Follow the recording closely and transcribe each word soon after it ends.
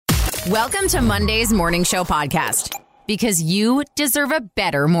Welcome to Monday's Morning Show podcast, because you deserve a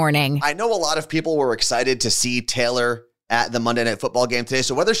better morning. I know a lot of people were excited to see Taylor at the Monday Night Football game today.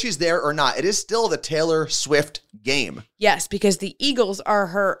 So whether she's there or not, it is still the Taylor Swift game. Yes, because the Eagles are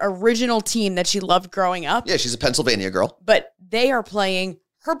her original team that she loved growing up. Yeah, she's a Pennsylvania girl. But they are playing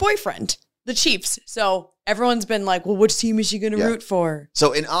her boyfriend, the Chiefs. So everyone's been like, well, which team is she going to root for?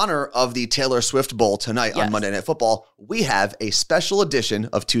 So in honor of the Taylor Swift Bowl tonight on Monday Night Football, we have a special edition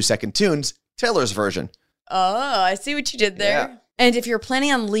of 2 Second Tunes, Taylor's version. Oh, I see what you did there. Yeah. And if you're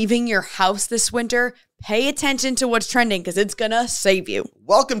planning on leaving your house this winter, pay attention to what's trending because it's going to save you.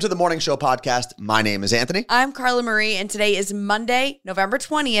 Welcome to the Morning Show podcast. My name is Anthony. I'm Carla Marie, and today is Monday, November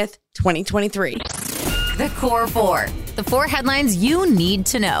 20th, 2023. The Core Four. The 4 headlines you need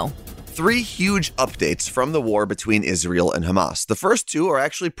to know. 3 huge updates from the war between Israel and Hamas. The first 2 are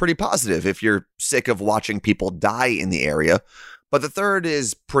actually pretty positive if you're sick of watching people die in the area, but the third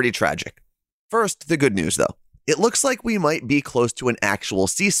is pretty tragic. First, the good news though. It looks like we might be close to an actual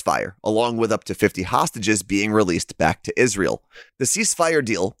ceasefire, along with up to 50 hostages being released back to Israel. The ceasefire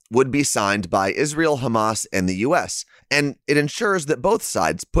deal would be signed by Israel, Hamas, and the U.S., and it ensures that both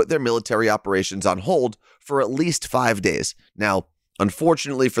sides put their military operations on hold for at least 5 days. Now,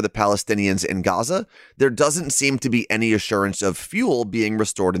 unfortunately for the Palestinians in Gaza, there doesn't seem to be any assurance of fuel being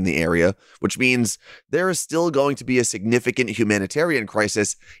restored in the area, which means there is still going to be a significant humanitarian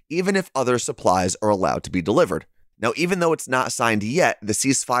crisis, even if other supplies are allowed to be delivered. Now, even though it's not signed yet, the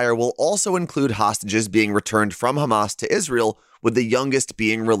ceasefire will also include hostages being returned from Hamas to Israel, with the youngest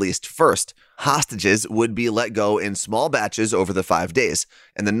being released first. Hostages would be let go in small batches over the 5 days,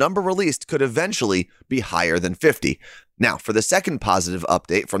 and the number released could eventually be higher than 50. Now, for the second positive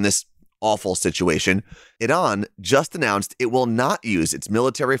update from this awful situation, Iran just announced it will not use its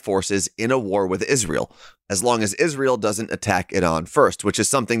military forces in a war with Israel, as long as Israel doesn't attack Iran first, which is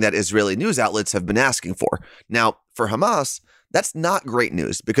something that Israeli news outlets have been asking for. Now, for Hamas, that's not great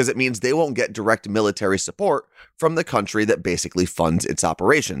news because it means they won't get direct military support from the country that basically funds its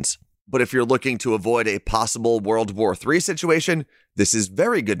operations. But if you're looking to avoid a possible World War III situation, this is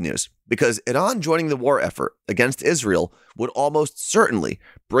very good news because Iran joining the war effort against Israel would almost certainly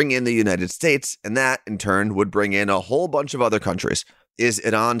bring in the United States, and that in turn would bring in a whole bunch of other countries. Is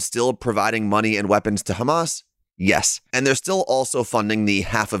Iran still providing money and weapons to Hamas? Yes. And they're still also funding the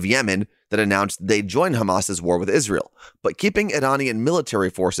half of Yemen that announced they'd join Hamas's war with Israel. But keeping Iranian military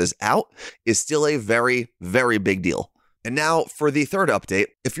forces out is still a very, very big deal. And now for the third update.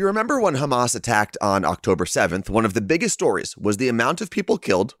 If you remember when Hamas attacked on October 7th, one of the biggest stories was the amount of people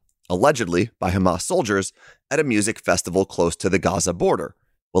killed, allegedly by Hamas soldiers, at a music festival close to the Gaza border.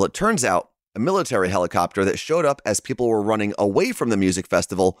 Well, it turns out a military helicopter that showed up as people were running away from the music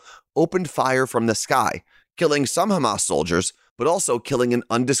festival opened fire from the sky, killing some Hamas soldiers, but also killing an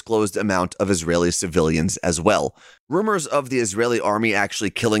undisclosed amount of Israeli civilians as well. Rumors of the Israeli army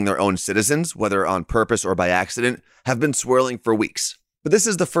actually killing their own citizens, whether on purpose or by accident, have been swirling for weeks. But this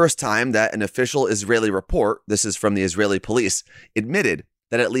is the first time that an official Israeli report, this is from the Israeli police, admitted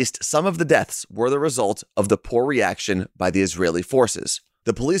that at least some of the deaths were the result of the poor reaction by the Israeli forces.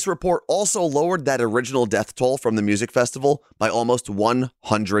 The police report also lowered that original death toll from the music festival by almost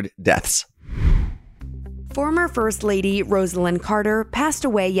 100 deaths. Former First Lady Rosalynn Carter passed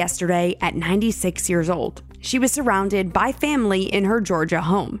away yesterday at 96 years old. She was surrounded by family in her Georgia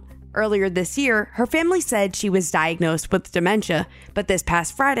home. Earlier this year, her family said she was diagnosed with dementia, but this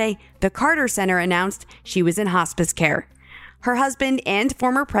past Friday, the Carter Center announced she was in hospice care. Her husband and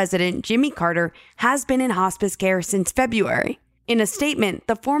former president Jimmy Carter has been in hospice care since February. In a statement,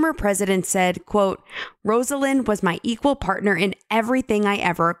 the former president said, quote, "Rosalynn was my equal partner in everything I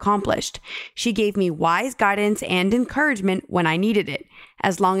ever accomplished. She gave me wise guidance and encouragement when I needed it.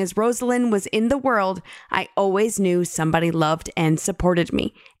 As long as Rosalynn was in the world, I always knew somebody loved and supported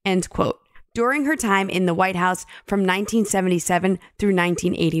me." End quote. During her time in the White House from 1977 through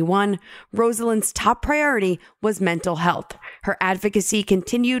 1981, Rosalynn's top priority was mental health. Her advocacy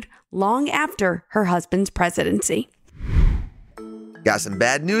continued long after her husband's presidency. Got some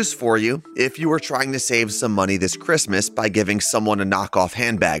bad news for you if you were trying to save some money this Christmas by giving someone a knockoff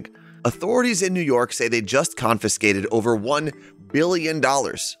handbag. Authorities in New York say they just confiscated over $1 billion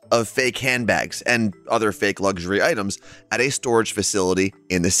of fake handbags and other fake luxury items at a storage facility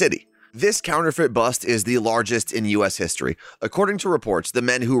in the city. This counterfeit bust is the largest in U.S. history. According to reports, the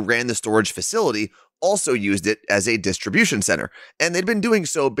men who ran the storage facility also used it as a distribution center, and they'd been doing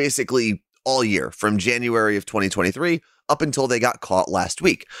so basically all year, from January of 2023 up until they got caught last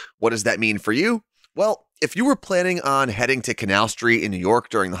week. What does that mean for you? Well, if you were planning on heading to Canal Street in New York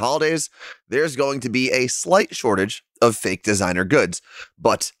during the holidays, there's going to be a slight shortage of fake designer goods,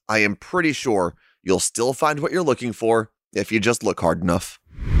 but I am pretty sure you'll still find what you're looking for if you just look hard enough.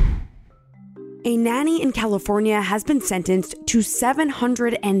 A nanny in California has been sentenced to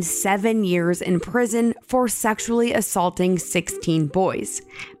 707 years in prison for sexually assaulting 16 boys.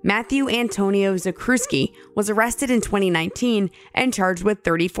 Matthew Antonio Zakruski was arrested in 2019 and charged with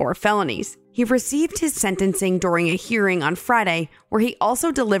 34 felonies. He received his sentencing during a hearing on Friday, where he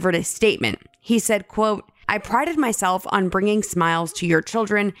also delivered a statement. He said, quote, "I prided myself on bringing smiles to your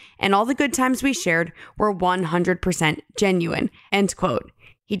children, and all the good times we shared were 100% genuine," end quote.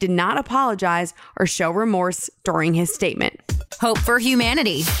 He did not apologize or show remorse during his statement. Hope for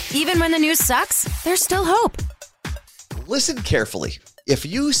humanity. Even when the news sucks, there's still hope. Listen carefully. If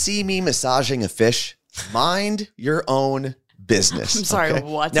you see me massaging a fish, mind your own business. I'm sorry, okay?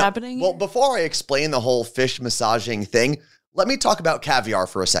 what's Now, happening? Well, before I explain the whole fish massaging thing, let me talk about caviar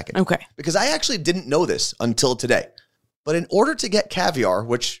for a second. Okay. Because I actually didn't know this until today. But in order to get caviar,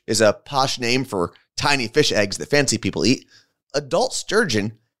 which is a posh name for tiny fish eggs that fancy people eat, adult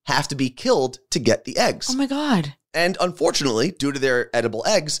sturgeon have to be killed to get the eggs. Oh my God. And unfortunately, due to their edible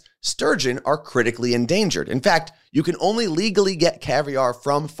eggs, sturgeon are critically endangered. In fact, you can only legally get caviar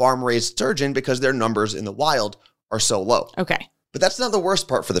from farm-raised sturgeon because their numbers in the wild are so low. Okay. But that's not the worst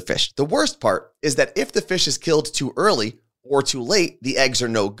part for the fish. The worst part is that if the fish is killed too early or too late, the eggs are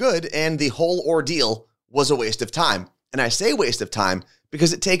no good and the whole ordeal was a waste of time. And I say waste of time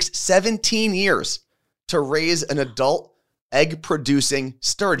because it takes 17 years to raise an adult egg-producing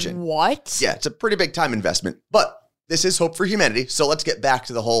sturgeon. What? Yeah, it's a pretty big time investment, but this is hope for humanity. So let's get back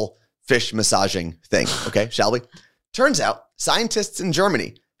to the whole fish massaging thing, okay, shall we? Turns out scientists in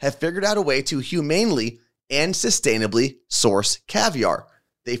Germany have figured out a way to humanely and sustainably source caviar.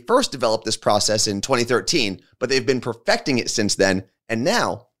 They first developed this process in 2013, but they've been perfecting it since then, and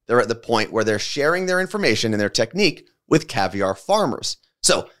now they're at the point where they're sharing their information and their technique with caviar farmers.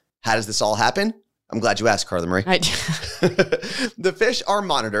 So how does this all happen? I'm glad you asked, Carla Marie. The fish are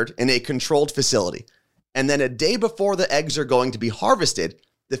monitored in a controlled facility. And then a day before the eggs are going to be harvested,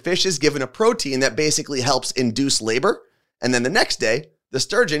 the fish is given a protein that basically helps induce labor. And then the next day, the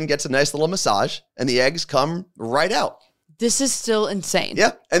sturgeon gets a nice little massage and the eggs come right out. This is still insane.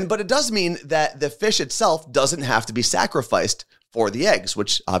 Yeah, but it does mean that the fish itself doesn't have to be sacrificed for the eggs,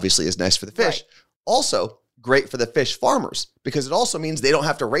 which obviously is nice for the fish. Right. Also, great for the fish farmers because it also means they don't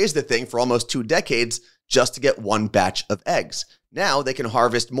have to raise the thing for almost 2 decades just to get one batch of eggs. Now they can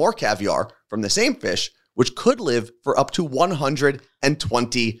harvest more caviar from the same fish, which could live for up to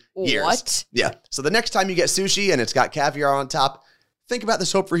 120 years. What? Yeah. So the next time you get sushi and it's got caviar on top, think about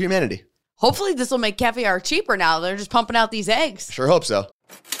this hope for humanity. Hopefully this will make caviar cheaper now. They're just pumping out these eggs. Sure hope so.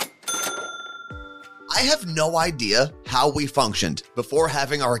 I have no idea how we functioned before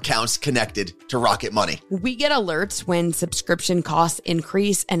having our accounts connected to Rocket Money. We get alerts when subscription costs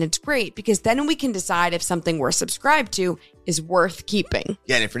increase, and it's great because then we can decide if something we're subscribed to is worth keeping.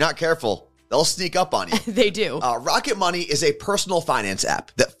 Yeah, and if you're not careful, they'll sneak up on you. They do. Rocket Money is a personal finance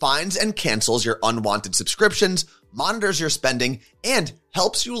app that finds and cancels your unwanted subscriptions, monitors your spending, and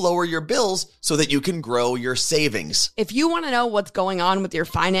helps you lower your bills so that you can grow your savings. If you want to know what's going on with your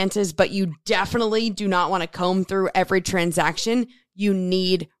finances, but you definitely do not want to comb through every transaction, you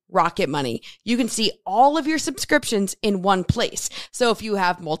need Rocket Money. You can see all of your subscriptions in one place. So if you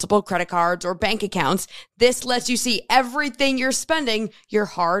have multiple credit cards or bank accounts, this lets you see everything you're spending your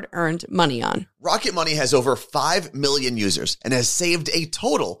hard-earned money on. Rocket Money has over 5 million users and has saved a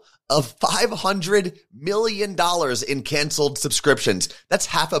total of $500 million in canceled subscriptions. That's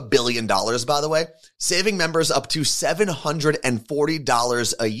 $500 million, by the way, saving members up to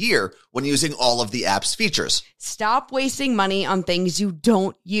 $740 a year when using all of the app's features. Stop wasting money on things you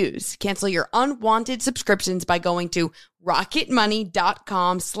don't use. Cancel your unwanted subscriptions by going to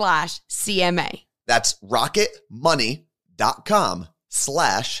rocketmoney.com/CMA. That's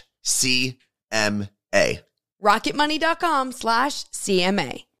rocketmoney.com/CMA.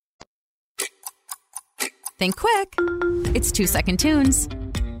 rocketmoney.com/CMA. Think quick. It's 2-second tunes.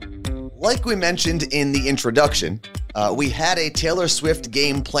 Like we mentioned in the introduction, we had a Taylor Swift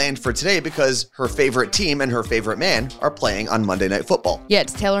game planned for today because her favorite team and her favorite man are playing on Monday Night Football. Yeah,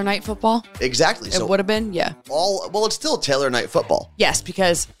 it's Taylor Night Football. Exactly. It would have been, yeah. It's still Taylor Night Football. Yes,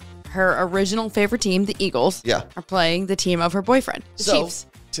 because her original favorite team, the Eagles, are playing the team of her boyfriend, the Chiefs.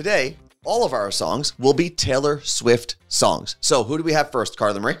 Today, all of our songs will be Taylor Swift songs. So who do we have first,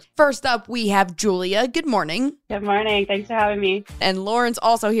 Carla Marie? First up, we have Julia. Good morning. Good morning. Thanks for having me. And Lauren's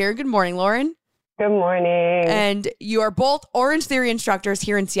also here. Good morning, Lauren. Good morning. And you are both Orange Theory instructors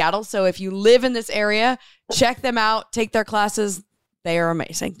here in Seattle. So if you live in this area, check them out, take their classes. They are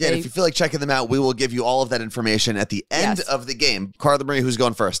amazing. Yeah, and if you feel like checking them out, we will give you all of that information at the end of the game. Carla Marie, who's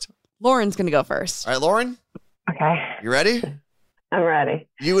going first? Lauren's going to go first. All right, Lauren? Okay. You ready? I'm ready.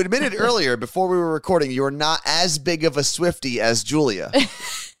 You admitted earlier, before we were recording, you are not as big of a Swiftie as Julia.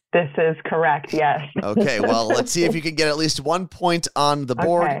 This is correct, yes. Okay, well, let's see if you can get at least 1 point on the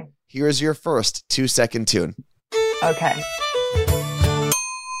board. Okay. Here's your first 2-second tune. Okay.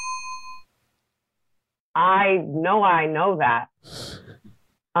 I know that.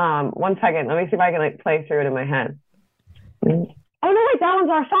 1 second. Let me see if I can play through it in my head. Oh no, wait, that one's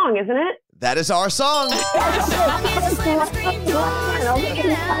our song, isn't it? That is our song.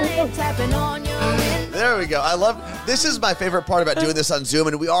 There we go. I love this. Is my favorite part about doing this on Zoom,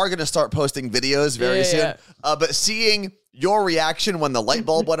 and we are going to start posting videos very soon. Yeah. But seeing your reaction when the light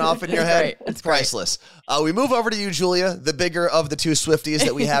bulb went off in your head, it's priceless. We move over to you, Julia, the bigger of the two Swifties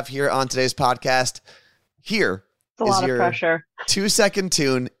that we have here on today's podcast. Here It's a is lot of your pressure. 2-second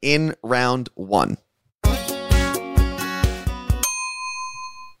tune in round one.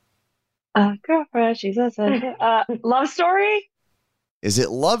 Girlfriend, she's a love story? Is it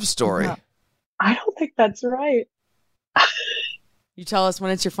Love Story? No. I don't think that's right. You tell us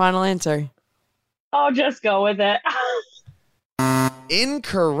when it's your final answer. I'll just go with it.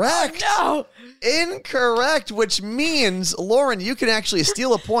 Incorrect. No. Incorrect, which means, Lauren, you can actually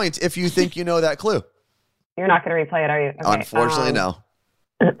steal a point if you think you know that clue. You're not going to replay it, are you? Okay, Unfortunately, no.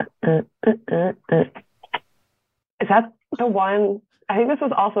 Is that the one? I think this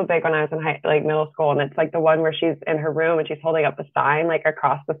was also big when I was in middle school, and it's like the one where she's in her room and she's holding up a sign like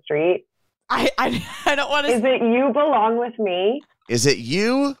across the street. I don't want to. Is it You Belong With Me? Is it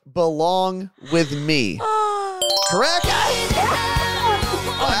You Belong With Me? Correct?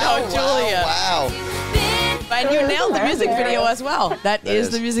 Oh, no, Julia. Wow. And you nailed the music video as well. That is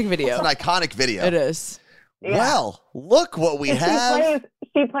the music video. It's an iconic video. It is. Yeah. Well, look what we have.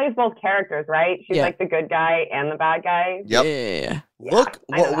 She plays both characters, right? She's like the good guy and the bad guy. Yep. Yeah. Look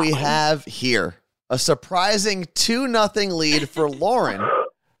I know what that we one. have here. A surprising 2-0 lead for Lauren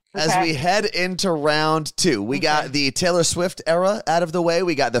as Okay. we head into round two. We got the Taylor Swift era out of the way.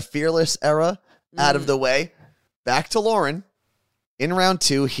 We got the Fearless era out of the way. Back to Lauren. In round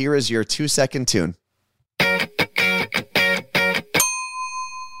two, here is your 2-second tune.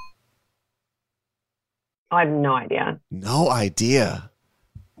 I have no idea. No idea.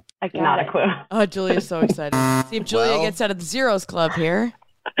 Not a clue. Oh, Julia's so excited. See if Julia Well- gets out of the zeros club here.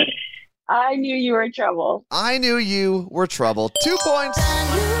 I knew you were in trouble. I knew you were trouble. 2 points.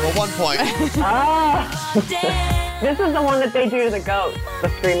 Well, 1 point. This is the one that they do to the goats, the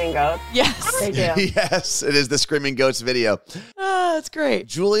screaming goats. Yes. They do. Yes, it is the Screaming Goats video. Oh, that's great.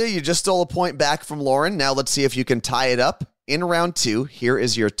 Julia, you just stole a point back from Lauren. Now let's see if you can tie it up in round two. Here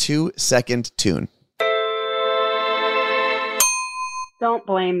is your 2-second tune. Don't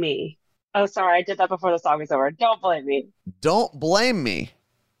blame me. Oh, sorry. I did that before the song was over. Don't blame me. Don't Blame Me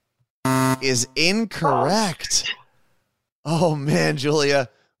is incorrect. Oh, man, Julia.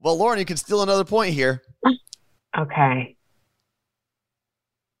 Well, Lauren, you can steal another point here. Okay.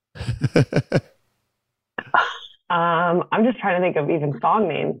 I'm just trying to think of even song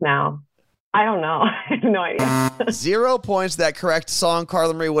names now. I don't know. I have no idea. 0 points. That correct song,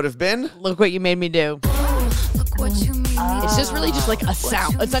 Carla Marie, would have been. Look what you made me do. It's just really just like a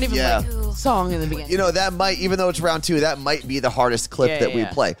sound. It's not even like song in the beginning. You know, that might, even though it's round two, that might be the hardest clip that we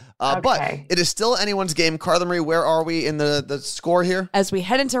play. But it is still anyone's game. Carla Marie, where are we in the score here? As we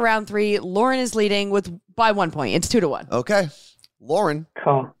head into round three, Lauren is leading by 1 point. It's 2-1. Okay. Lauren.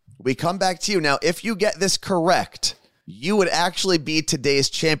 Cool. We come back to you. Now, if you get this correct, you would actually be today's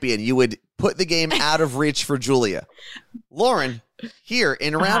champion. You would put the game out of reach for Julia. Lauren, here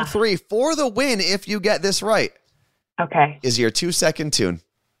in round three, for the win, if you get this right, Okay. is your 2-second tune.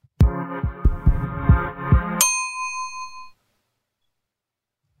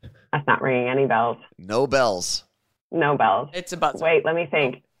 That's not ringing any bells. No bells. No bells. It's about Wait, let me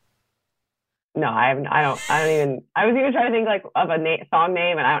think. No, I don't even. I was even trying to think of a song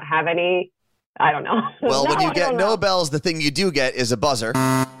name, and I don't have any. I don't know. Well, when No, you I get don't no know. bells, the thing you do get is a buzzer.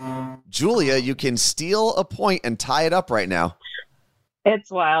 Julia, you can steal a point and tie it up right now.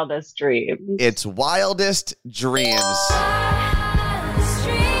 It's Wildest Dreams. It's Wildest Dreams.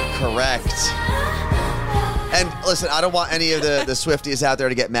 Correct. And listen, I don't want any of the Swifties out there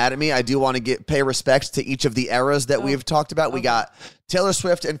to get mad at me. I do want to pay respects to each of the eras that we've talked about. We got Taylor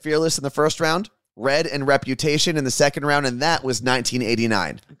Swift and Fearless in the first round, Red and Reputation in the second round, and that was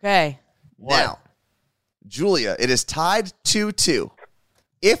 1989. Okay. Now, Julia, it is tied 2-2.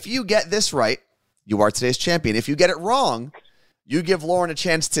 If you get this right, you are today's champion. If you get it wrong, you give Lauren a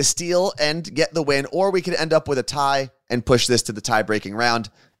chance to steal and get the win, or we could end up with a tie and push this to the tie-breaking round.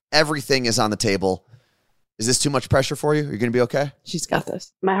 Everything is on the table. Is this too much pressure for you? Are you going to be okay? She's got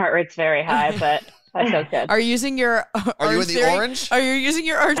this. My heart rate's very high, but I feel good. Are you using your Are you in the orange? Are you using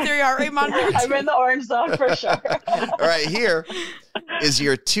your Orange Theory heart rate monitor? I'm in the orange zone for sure. All right, here is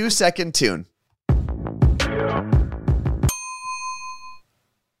your 2-second tune.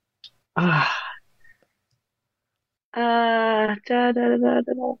 Oh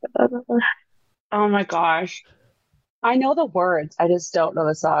my gosh. I know the words. I just don't know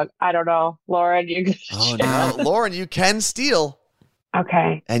the song. I don't know. Lauren, you Oh, no. Lauren, you can steal.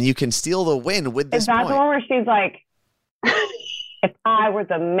 Okay. And you can steal the win with this Is that point. the one where she's like, if I were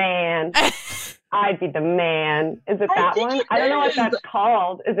the man, I'd be the man. Is it that one? I don't know what that's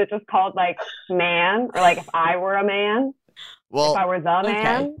called. Is it just called like man? Or like if I were a man? Well, If I were the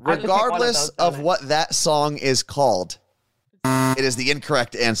man? regardless of what that song is called, it is the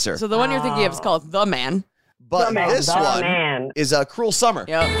incorrect answer. So the one you're thinking of is called The Man. But The Man. this The one Man. is a Cruel Summer.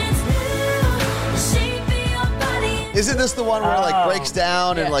 Yep. Isn't this the one where it like breaks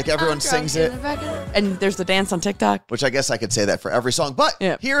down and like everyone sings it? And there's the dance on TikTok. Which I guess I could say that for every song. But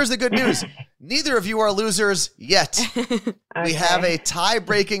Yeah. here's the good news. Neither of you are losers yet. We have a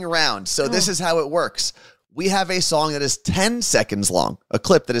tie-breaking round. So this is how it works. We have a song that is 10 seconds long, a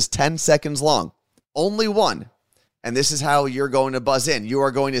clip that is 10 seconds long. Only one. And this is how you're going to buzz in. You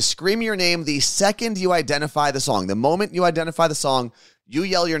are going to scream your name the second you identify the song. The moment you identify the song, you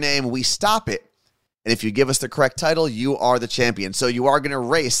yell your name, we stop it. And if you give us the correct title, you are the champion. So you are going to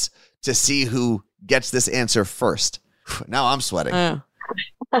race to see who gets this answer first. Now I'm sweating.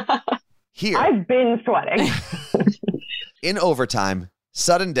 Here, I've been sweating. in overtime,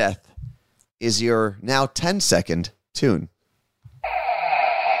 Sudden Death is your now 10-second tune.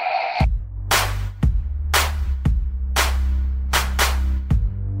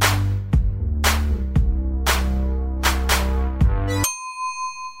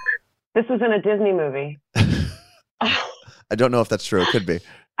 This was in a Disney movie. I don't know if that's true. It could be.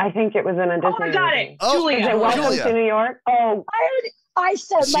 I think it was in a Disney movie. I got it. Oh, Julia. Is it Welcome Julia. to New York? Oh, I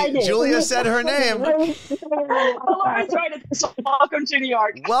said my name. Julia said her name. Lauren's right at this one. Welcome to New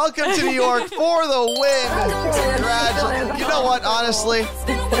York. Welcome to New York for the win. Congratulations. You know what? Honestly,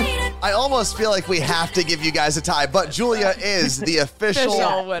 I almost feel like we have to give you guys a tie, but Julia is the official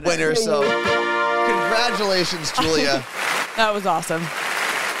Official winner. So congratulations, Julia. That was awesome.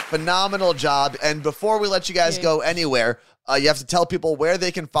 Phenomenal job. And before we let you guys go anywhere, you have to tell people where they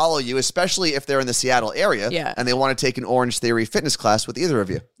can follow you, especially if they're in the Seattle area and they want to take an Orange Theory fitness class with either of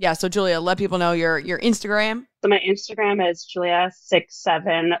you. Yeah, so Julia, let people know your Instagram. So my Instagram is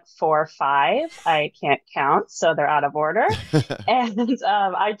Julia6745. I can't count, so they're out of order. And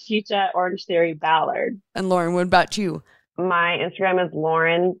I teach at Orange Theory Ballard. And Lauren, what about you? my Instagram is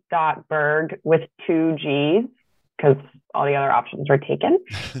lauren.berg with 2 G's because all the other options were taken.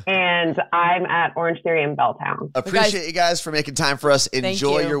 And I'm at Orange Theory in Belltown. Appreciate you guys for making time for us.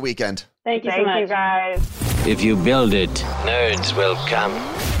 Enjoy your weekend. Thank you so Thank much. you guys. If you build it, nerds will come.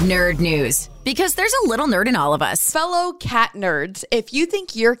 Nerd news. Because there's a little nerd in all of us. Fellow cat nerds, if you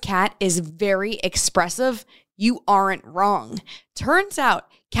think your cat is very expressive, you aren't wrong. Turns out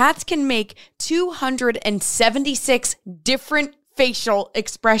cats can make 276 different facial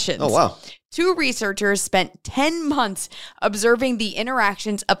expressions. Oh, wow. 2 researchers spent 10 months observing the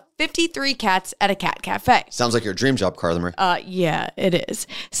interactions of 53 cats at a cat cafe. Sounds like your dream job, Carla. Yeah, it is.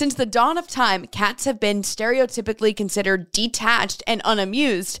 Since the dawn of time, cats have been stereotypically considered detached and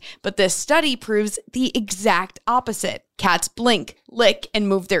unamused, but this study proves the exact opposite. Cats blink, lick, and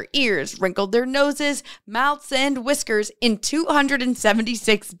move their ears, wrinkle their noses, mouths, and whiskers in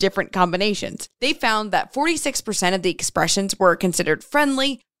 276 different combinations. They found that 46% of the expressions were considered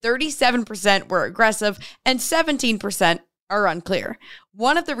friendly, 37% were aggressive, and 17% are unclear.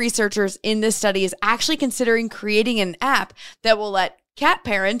 One of the researchers in this study is actually considering creating an app that will let cat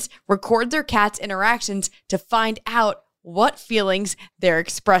parents record their cats' interactions to find out what feelings they're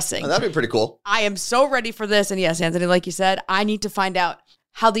expressing. Oh, that'd be pretty cool. I am so ready for this. And yes, Anthony, like you said, I need to find out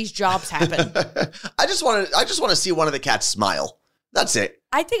how these jobs happen. I just want to see one of the cats smile. That's it.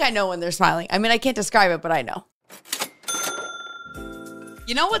 I think I know when they're smiling. I mean, I can't describe it, but I know.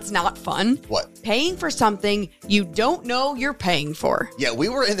 You know what's not fun? What? Paying for something you don't know you're paying for. Yeah, we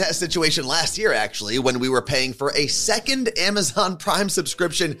were in that situation last year, actually, when we were paying for a second Amazon Prime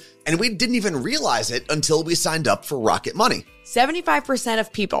subscription, and we didn't even realize it until we signed up for Rocket Money. 75%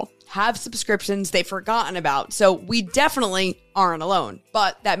 of people have subscriptions they've forgotten about, so we definitely aren't alone.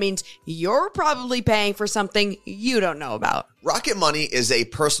 But that means you're probably paying for something you don't know about. Rocket Money is a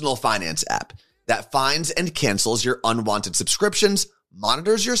personal finance app. that finds and cancels your unwanted subscriptions,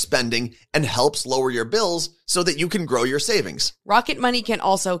 monitors your spending, and helps lower your bills so that you can grow your savings. Rocket Money can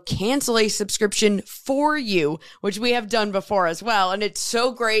also cancel a subscription for you, which we have done before as well, and it's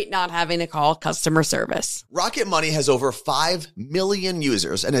so great not having to call customer service. Rocket Money has over 5 million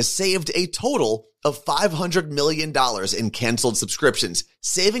users and has saved a total of $500 million in canceled subscriptions,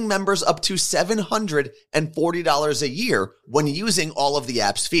 saving members up to $740 a year when using all of the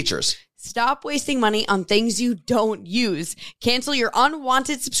app's features. Stop wasting money on things you don't use. Cancel your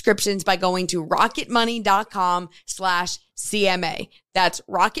unwanted subscriptions by going to rocketmoney.com/CMA. That's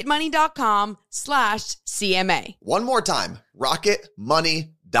rocketmoney.com/CMA. One more time,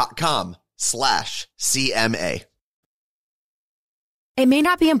 rocketmoney.com/CMA. It may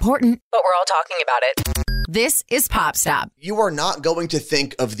not be important, but we're all talking about it. This is Pop Stop. You are not going to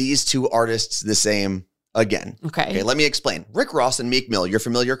think of these two artists the same again. Okay, let me explain. Rick Ross and Meek Mill, you're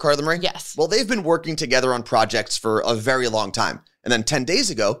familiar, Carla Marie? Yes. Well, they've been working together on projects for a very long time. And then 10 days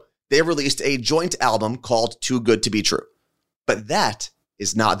ago, they released a joint album called Too Good to Be True. But that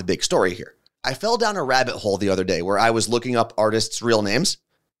is not the big story here. I fell down a rabbit hole the other day where I was looking up artists' real names.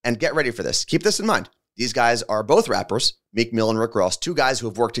 And get ready for this. Keep this in mind. These guys are both rappers, Meek Mill and Rick Ross, two guys who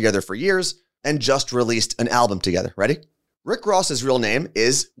have worked together for years and just released an album together. Ready? Rick Ross's real name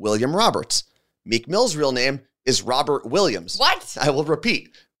is William Roberts. Meek Mill's real name is Robert Williams. What? I will repeat.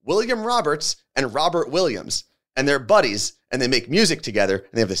 William Roberts and Robert Williams. And they're buddies, and they make music together, and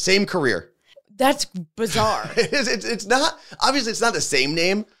they have the same career. That's bizarre. It's not, obviously it's not the same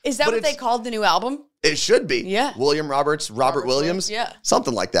name. Is that what they called the new album? It should be. Yeah. William Roberts, Robert Williams. Yeah.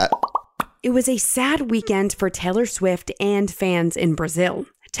 Something like that. It was a sad weekend for Taylor Swift and fans in Brazil.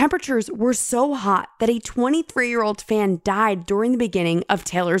 Temperatures were so hot that a 23-year-old fan died during the beginning of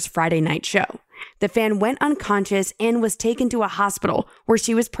Taylor's Friday night show. The fan went unconscious and was taken to a hospital where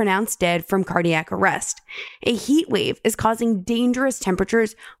she was pronounced dead from cardiac arrest. A heat wave is causing dangerous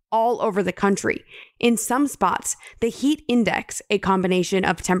temperatures all over the country. In some spots, the heat index, a combination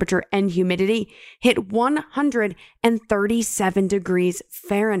of temperature and humidity, hit 137 degrees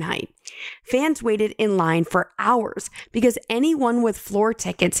Fahrenheit. Fans waited in line for hours because anyone with floor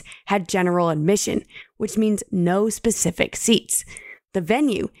tickets had general admission, which means no specific seats. The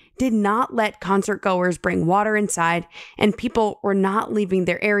venue did not let concert goers bring water inside, and people were not leaving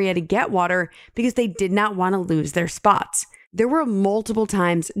their area to get water because they did not want to lose their spots. There were multiple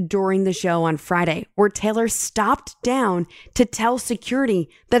times during the show on Friday where Taylor stopped down to tell security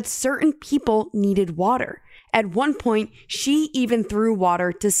that certain people needed water. At one point, she even threw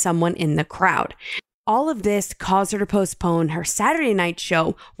water to someone in the crowd. All of this caused her to postpone her Saturday night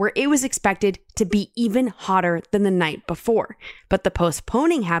show, where it was expected to be even hotter than the night before. But the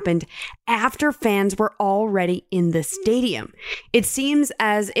postponing happened after fans were already in the stadium. It seems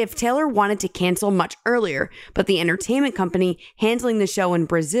as if Taylor wanted to cancel much earlier, but the entertainment company handling the show in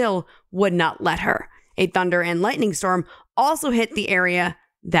Brazil would not let her. A thunder and lightning storm also hit the area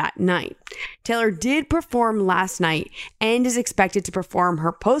that night. Taylor did perform last night and is expected to perform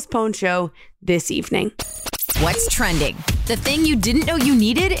her postponed show this evening. What's trending? The thing you didn't know you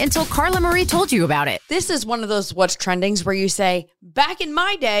needed until Carla Marie told you about it. This is one of those what's trendings where you say, back in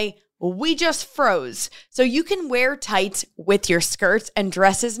my day, we just froze. So you can wear tights with your skirts and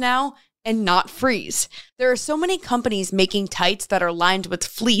dresses now and not freeze. There are so many companies making tights that are lined with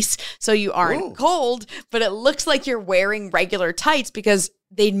fleece so you aren't cold, but it looks like you're wearing regular tights because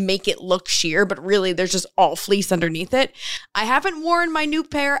they make it look sheer, but really there's just all fleece underneath it. I haven't worn my new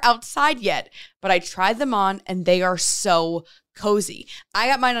pair outside yet, but I tried them on and they are so cozy. I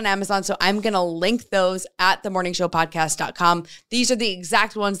got mine on Amazon, so I'm going to link those at themorningshowpodcast.com. These are the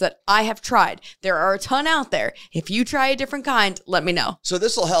exact ones that I have tried. There are a ton out there. If you try a different kind, let me know. So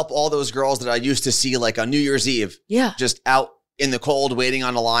this will help all those girls that I used to see like on New Year's Eve. Yeah. Just out in the cold, waiting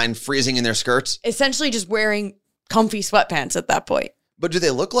on a line, freezing in their skirts. Essentially just wearing comfy sweatpants at that point. But do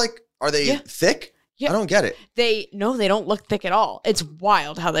they look like, are they thick? Yeah. I don't get it. They don't look thick at all. It's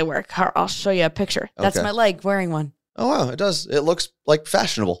wild how they work. I'll show you a picture. That's Okay. my leg wearing one. Oh, wow. It does. It looks like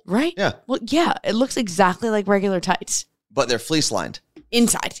fashionable. Right? Yeah. Well, yeah, it looks exactly like regular tights. But they're fleece lined.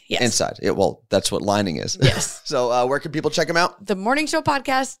 Inside, yes. Inside. Well, that's what lining is. Yes. So where can people check them out?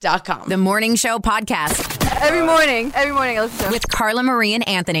 TheMorningshowPodcast.com. The Morning Show Podcast Every morning I listen to it. with Carla Marie and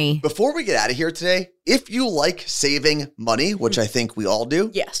Anthony. Before we get out of here today, if you like saving money, which I think we all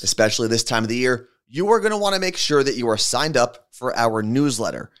do, Yes. especially this time of the year, you are going to want to make sure that you are signed up for our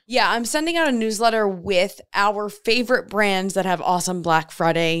newsletter. Yeah, I'm sending out a newsletter with our favorite brands that have awesome Black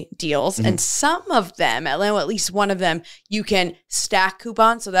Friday deals. And some of them, at least one of them, you can stack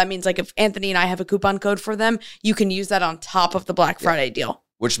coupons. So that means like if Anthony and I have a coupon code for them, you can use that on top of the Black Friday deal.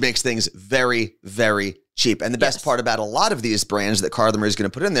 which makes things very, very cheap. And the best part about a lot of these brands that Carla Marie is going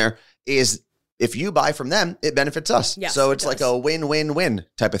to put in there is if you buy from them, it benefits us. Yes, so it's like a win-win-win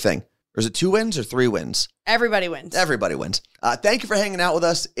type of thing. Or is it 2 wins or 3 wins? Everybody wins. Everybody wins. Thank you for hanging out with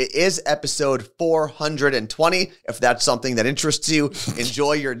us. It is episode 420. If that's something that interests you,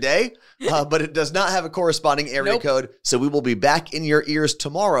 enjoy your day. But it does not have a corresponding area code. So we will be back in your ears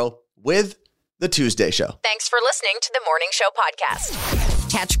tomorrow with The Tuesday Show. Thanks for listening to the Morning Show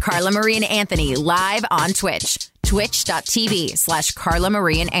podcast. Catch Carla Marie and Anthony live on Twitch. Twitch.tv/Carla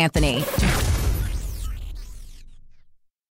Marie and Anthony.